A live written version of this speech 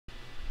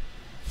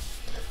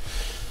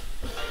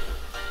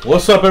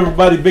What's up,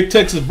 everybody? Big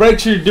Texas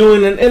Breaks here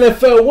doing an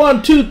NFL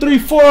 1, 2, 3,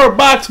 4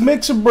 box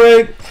mixer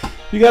break.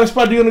 You got a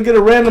spot, you're going to get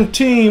a random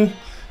team.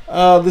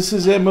 This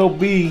is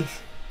MLB.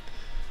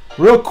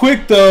 Real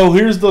quick, though,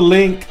 here's the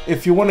link.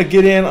 If you want to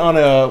get in on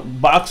a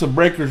box of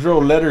Breakers Row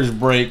letters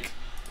break.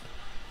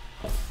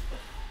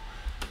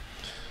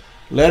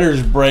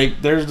 There's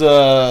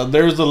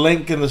the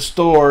link in the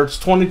store. It's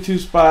 22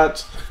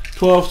 spots,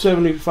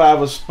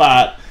 $12.75 a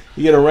spot.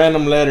 You get a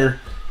random letter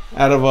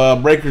out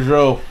of Breakers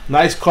Row.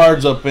 Nice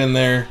cards up in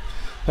there.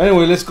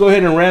 Anyway, let's go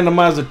ahead and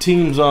randomize the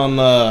teams on.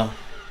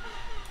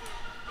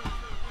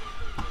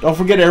 Don't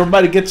forget,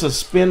 everybody gets a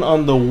spin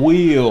on the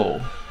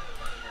wheel.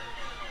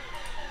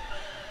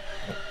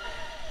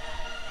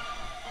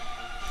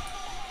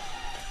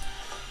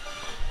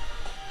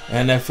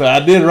 NFL.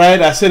 I did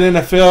right. I said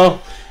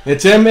NFL.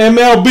 It's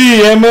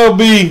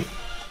MLB.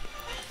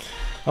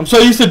 I'm so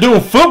used to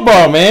doing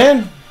football,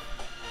 man.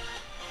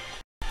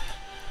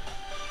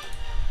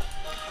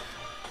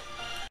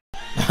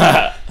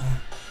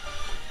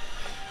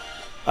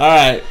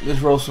 Alright, let's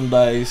roll some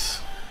dice.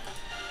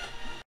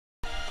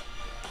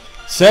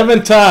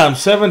 7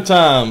 times.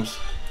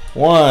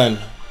 1,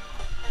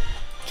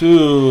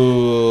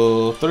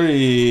 2,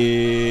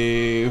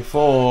 3,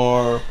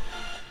 4,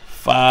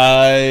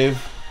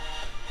 5,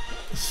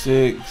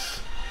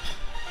 6.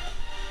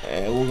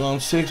 And we're going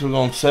 6. We're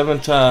going 7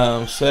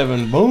 times.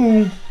 7.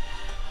 Boom.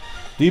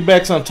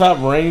 D-backs on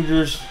top.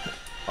 Rangers.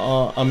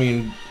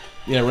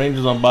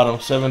 Rangers on bottom.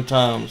 7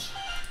 times.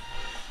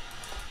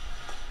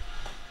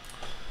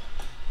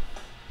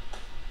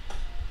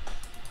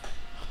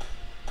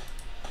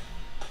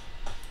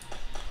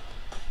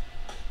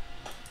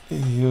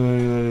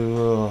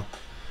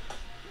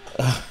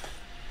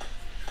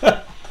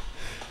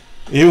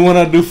 Even when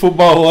I do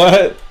football,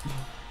 what?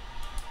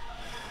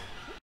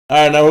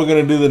 Alright, now we're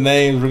going to do the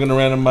names. We're going to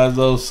randomize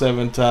those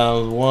 7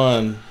 times.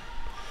 1,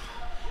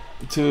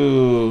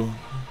 2,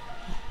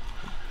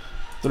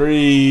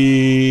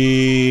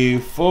 3,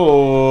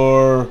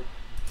 4,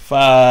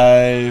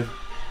 5,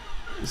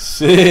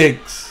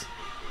 6,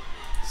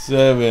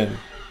 7.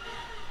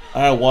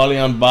 Alright, Wally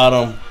on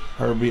bottom,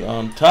 Herbie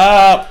on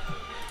top.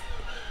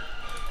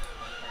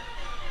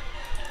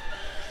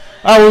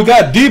 Alright, we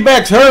got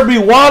D-backs, Herbie,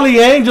 Wally,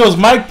 Angels,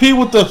 Mike P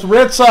with the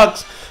Red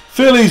Sox,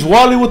 Phillies,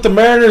 Wally with the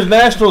Mariners,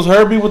 Nationals,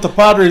 Herbie with the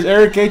Padres,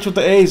 Eric H with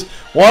the A's,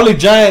 Wally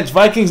Giants,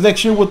 Vikings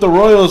next year with the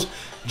Royals,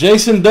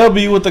 Jason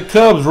W with the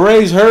Cubs,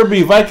 Rays,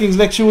 Herbie, Vikings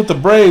next year with the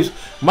Braves,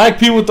 Mike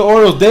P with the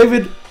Orioles,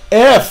 David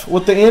F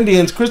with the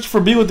Indians, Christopher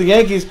B with the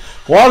Yankees,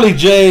 Wally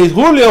J,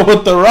 Julio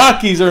with the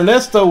Rockies,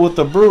 Ernesto with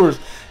the Brewers,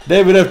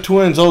 David F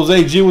Twins,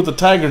 Jose G with the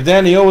Tigers,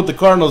 Danny O with the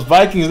Cardinals,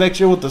 Vikings next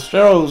year with the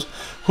Stros,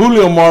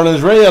 Julio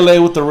Marlins, Ray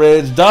LA with the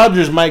Reds,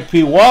 Dodgers, Mike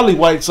P, Wally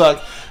White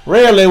Sox,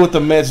 Ray LA with the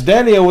Mets,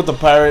 Danny O with the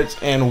Pirates,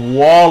 and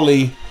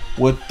Wally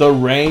with the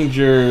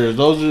Rangers.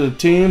 Those are the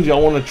teams.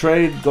 Y'all want to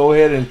trade? Go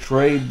ahead and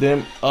trade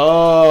them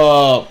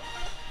up.